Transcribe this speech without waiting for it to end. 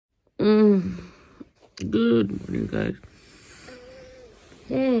Good morning, guys.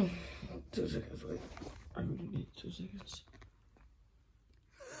 2 seconds, wait. I really need 2 seconds.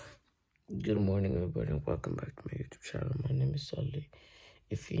 Good morning, everybody, and welcome back to my YouTube channel. My name is Ceesay.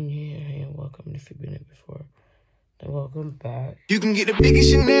 If you're new here, hey, welcome. And if you've been here before, then welcome back. You can get the biggest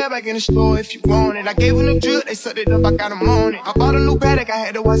Chanel back in the store if you want it. I gave them the drip, they sucked it up, I got them on it. I bought a new Patek, I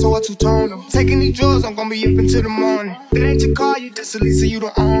had the white, so I two-toned them. Taking these drugs, I'm gonna be up until the morning. That ain't your car, you just a lease, so you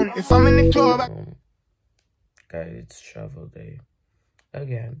don't own it. If I'm in the club, Guys, it's travel day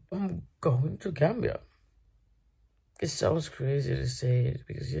again. I'm going to Gambia. It sounds crazy to say it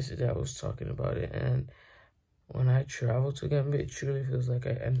because yesterday I was talking about it, and when I travel to Gambia, it truly feels like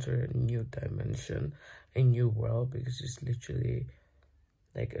I enter a new dimension, a new world, because it's literally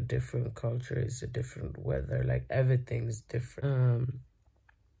like a different culture, it's a different weather, like everything's different.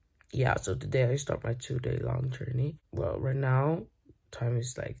 Yeah, so today I start my 2-day long journey. Well, right now, time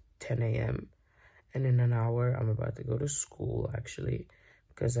is like 10 a.m. and in an hour, I'm about to go to school, actually,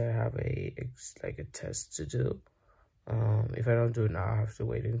 because I have a test to do. If I don't do it now, I have to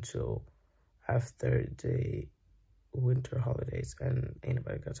wait until after the winter holidays, and ain't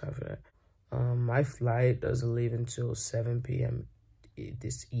nobody got time for that. My flight doesn't leave until 7 p.m.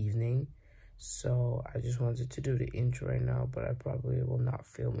 this evening, so I just wanted to do the intro right now, but I probably will not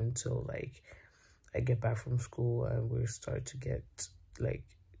film until like I get back from school and we start to get like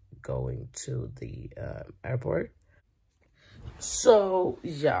going to the airport. So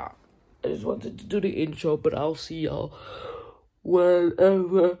yeah, I just wanted to do the intro, but I'll see y'all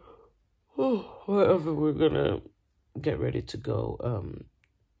wherever we're gonna get ready to go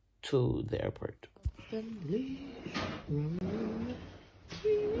to the airport.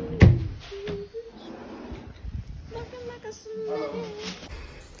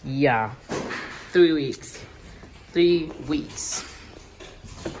 Yeah, 3 weeks. 3 weeks.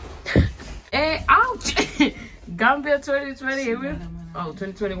 Hey, ouch! Gambia 2020. Here we Oh,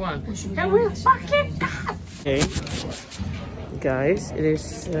 2021. And we're fucking God. Okay, guys, it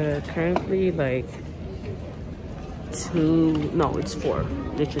is currently like 4,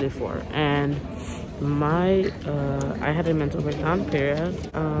 literally 4, and my I had a mental breakdown period,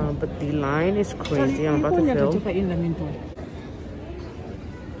 but the line is crazy. I'm about to film.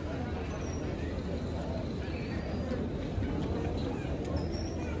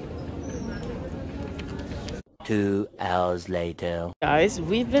 2 hours later. Guys,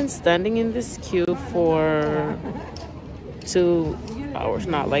 we've been standing in this queue for 2 hours,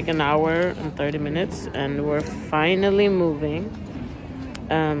 not like an hour and 30 minutes, and we're finally moving.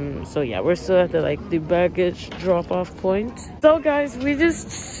 So yeah, we're still at the baggage drop-off point. So guys, we just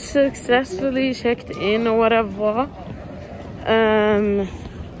successfully checked in or whatever.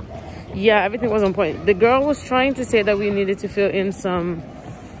 Yeah, everything was on point. The girl was trying to say that we needed to fill in some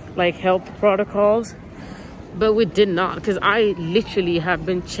like health protocols, but we did not, because I literally have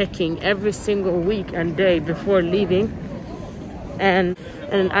been checking every single week and day before leaving, and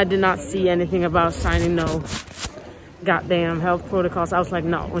I did not see anything about signing no goddamn health protocols. I was like,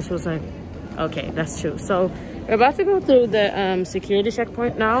 no, and she was like, okay, that's true. So we're about to go through the security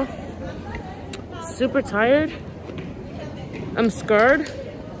checkpoint now. Super tired, I'm scared,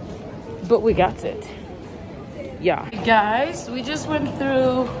 but we got it. Yeah, guys, we just went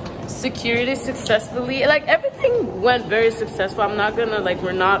through security successfully. Like, everything went very successful. I'm not gonna like, we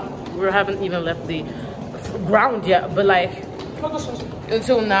haven't even left the ground yet, but like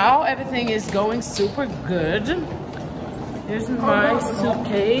until now everything is going super good. Here's my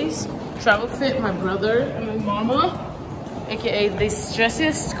suitcase, travel fit, my brother and my mama, aka the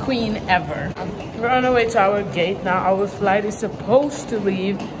stressiest queen ever. We're on our way to our gate now. Our flight is supposed to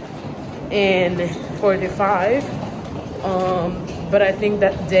leave in 45, but I think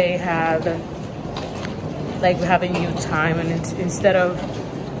that they have like, we have a new time, and it's, instead of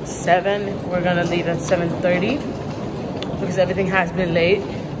 7, we're gonna leave at 7:30 because everything has been late.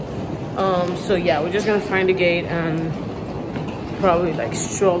 So yeah, we're just gonna find a gate and probably like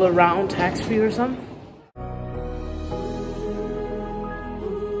stroll around tax-free or something.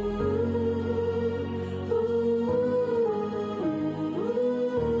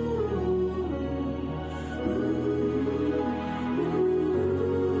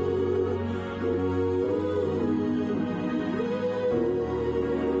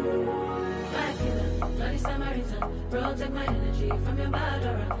 Protect my energy from your bad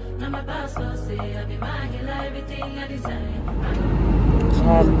aura. Now my past lost say I be minding everything I design.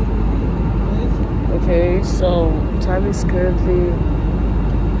 Okay, so time is currently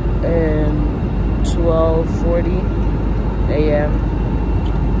 12:40 a.m.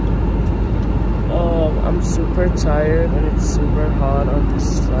 I'm super tired and it's super hot on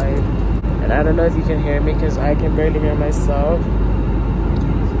this flight. don't know if you can hear me because I can barely hear myself.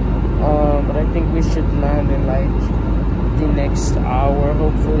 But I think we should land in like the next hour,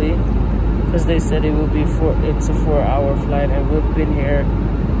 hopefully, because they said it will be it's a 4-hour flight, and we've been here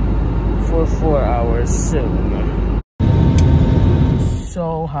for 4 hours soon.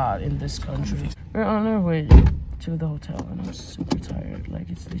 So hot in this country. We're on our way to the hotel, and I'm super tired. Like,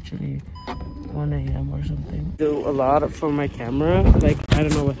 it's literally 1 a.m. or something. Do a lot for my camera. Like, I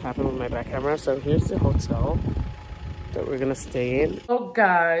don't know what happened with my back camera. So here's the hotel that we're gonna stay in. Oh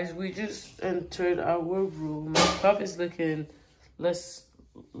guys, we just entered our room. My puff is looking less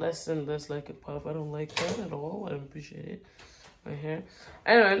and less like a puff. I don't like that at all. I don't appreciate it. My hair.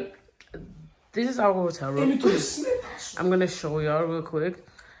 Anyway, this is our hotel room. I'm gonna show y'all real quick.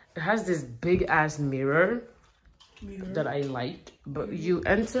 It has this big ass mirror that I like, but you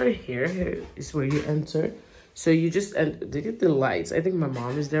enter here. Here is where you enter. So you just look at the lights. I think my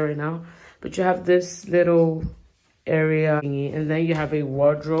mom is there right now. But you have this little area, and then you have a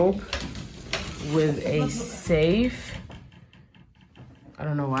wardrobe with a safe. I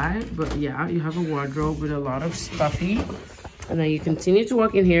don't know why, but yeah, you have a wardrobe with a lot of stuffy. And then you continue to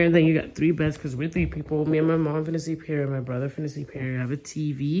walk in here, and then you got 3 beds because we're 3 people. Me and my mom finna sleep here, and my brother finna sleep here. You have a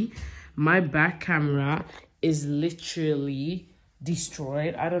TV. My back camera is literally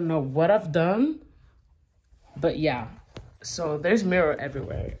destroyed. I don't know what I've done, but yeah. So there's mirrors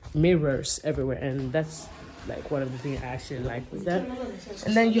everywhere, and that's like one of the things I actually like with that.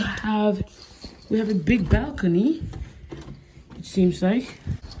 And then we have a big balcony, it seems like.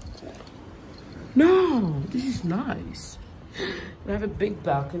 No, this is nice. We have a big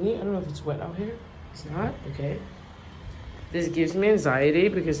balcony. I don't know if it's wet out here. It's not? Okay. This gives me anxiety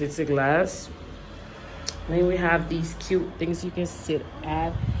because it's a glass. Then we have these cute things you can sit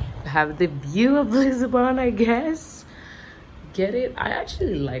at. Have the view of Lisbon, I guess. Get it? I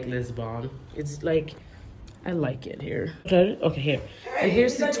actually like Lisbon. It's like, I like it here. Okay, here. And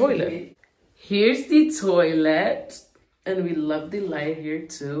here's the toilet. Here's the toilet. And we love the light here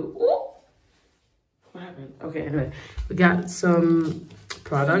too. Ooh. What happened? Okay, anyway. We got some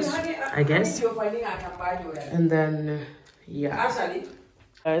products, I guess. And then, yeah.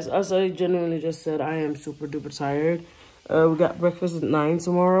 Guys, as I genuinely just said, I am super duper tired. We got breakfast at 9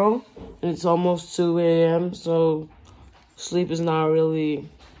 tomorrow. And it's almost 2 a.m. So sleep is not really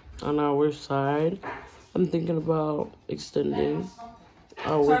on our side. I'm thinking about extending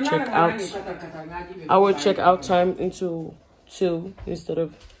our checkout time into 2 instead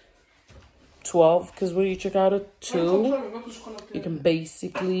of 12. Because when you check out at 2, you can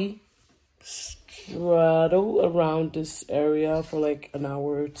basically straddle around this area for like an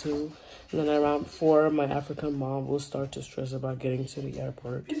hour or 2. And then around 4, my African mom will start to stress about getting to the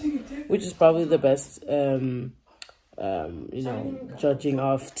airport, which is probably the best, you know, judging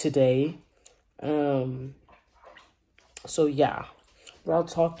of today. So yeah, but I'll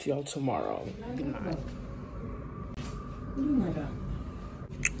talk to y'all tomorrow. Good night.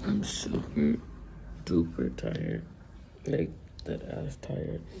 I'm super duper tired, like that ass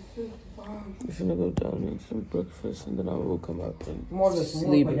tired. I'm gonna go down and make some breakfast, and then I will come up and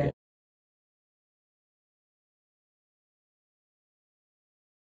sleep again.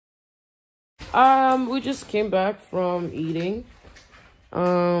 We just came back from eating.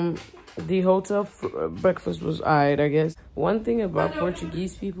 The hotel breakfast was alright, I guess. One thing about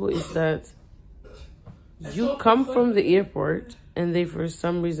Portuguese people is that you come from the airport and they for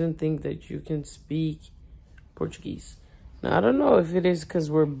some reason think that you can speak Portuguese. Now, I don't know if it is because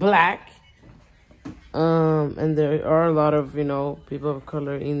we're black. And there are a lot of, you know, people of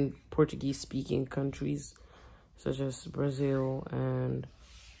color in Portuguese speaking countries such as Brazil and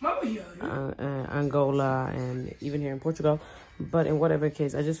Angola, and even here in Portugal. But in whatever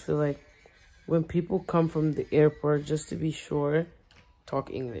case, I just feel like when people come from the airport, just to be sure, talk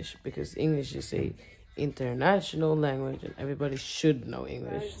English, because English is a international language and everybody should know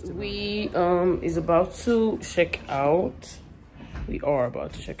English. We is about to check out. We are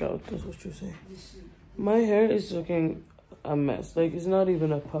about to check out. That's what you say. My hair is looking a mess. Like, it's not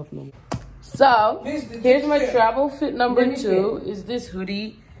even a puff number. So here's my travel fit number 2. Is this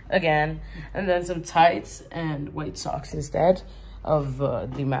hoodie again, and then some tights and white socks instead of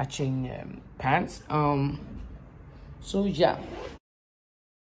the matching pants. So yeah,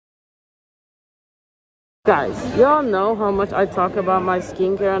 guys, y'all know how much I talk about my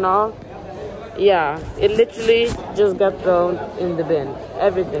skincare and all. Yeah, it literally just got thrown in the bin.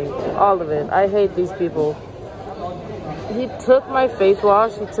 Everything, all of it. I hate these people. He took my face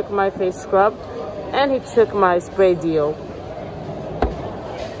wash, he took my face scrub, and he took my spray deal.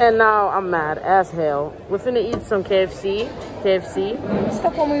 And now I'm mad as hell. We're finna eat some KFC.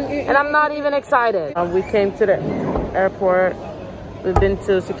 And I'm not even excited. We came to the airport. We've been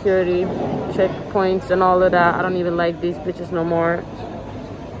to security checkpoints and all of that. I don't even like these bitches no more.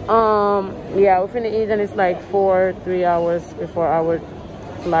 Yeah, we're finna eat and it's like 3 hours before our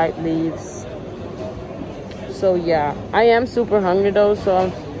flight leaves. So yeah, I am super hungry though, so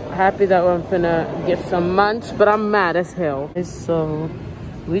I'm happy that I'm finna get some munch, but I'm mad as hell. So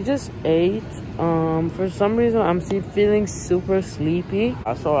we just ate. For some reason I'm feeling super sleepy,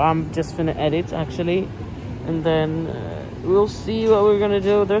 so I'm just finna edit actually, and then we'll see what we're gonna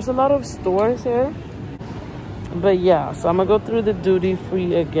do. There's a lot of stores here, but yeah, so I'm gonna go through the duty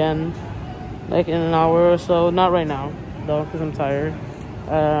free again like in an hour or so. Not right now though, because I'm tired.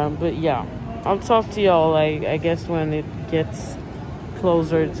 But yeah, I'll talk to y'all like I guess when it gets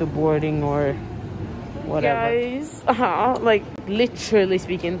closer to boarding or whatever. Guys, like literally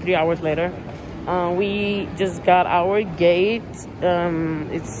speaking, 3 hours later, we just got our gate.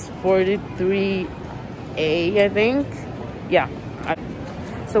 It's 43A, I think. Yeah.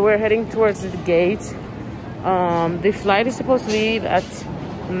 So we're heading towards the gate. The flight is supposed to leave at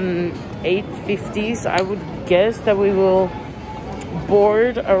 8:50, so I would guess that we will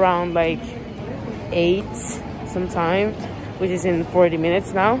board around like 8 sometime, which is in 40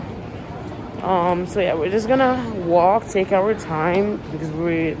 minutes now. So yeah, we're just gonna walk, take our time, because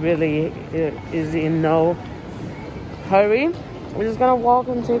we really is in no hurry. We're just gonna walk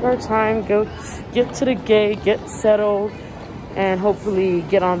and take our time, get to the gate, get settled, and hopefully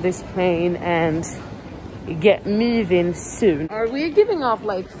get on this plane and get moving soon. Are we giving off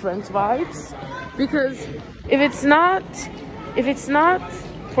like French vibes? Because if it's not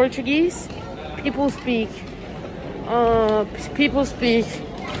Portuguese, people speak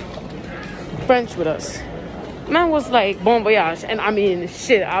French with us. Man was like bon voyage, and I mean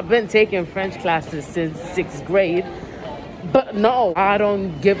shit, I've been taking French classes since 6th grade, but no, I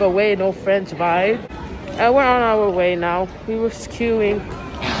don't give away no French vibe. We're on our way now. We were queuing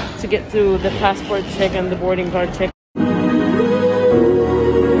to get through the passport check and the boarding card check.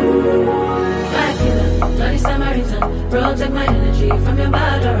 Protect my energy from your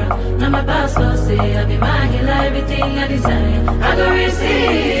bad aura. Now my pastor say I be my healer, everything I desire. I go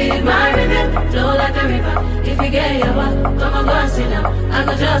receive my rhythm, flow like a river. If you get your back, come on, go and sit down. I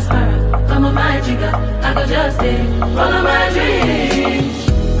go just para, come on my jigger. I go just stay, follow my dreams.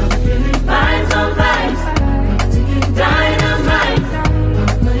 I'm feeling fine, some vibes. I'm taking dynamite.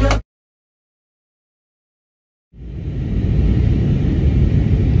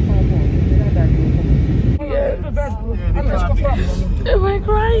 Am I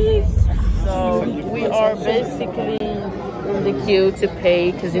crying? So we are basically in the queue to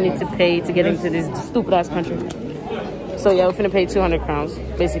pay, because you need to pay to get into this stupid ass country. So yeah, we're gonna pay 200 crowns,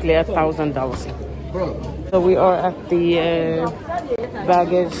 basically $1,000. So we are at the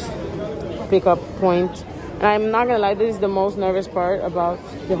baggage pickup point, and I'm not gonna lie, this is the most nervous part about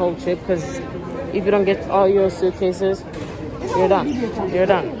the whole trip, because if you don't get all your suitcases, you're done. You're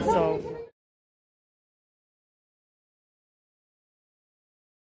done. So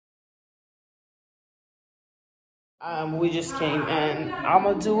we just came, and I'm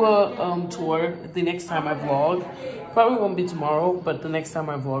gonna do a tour the next time I vlog. Probably won't be tomorrow, but the next time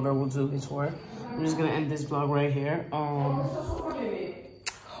I vlog I will do a tour. I'm just gonna end this vlog right here.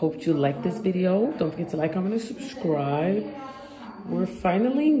 Hope you like this video. Don't forget to like, comment, and subscribe. We're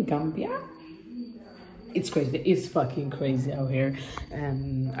finally in Gambia. It's crazy. It's fucking crazy out here,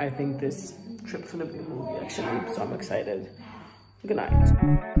 and I think this trip's gonna be a movie actually, so I'm excited. Good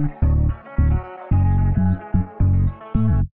night.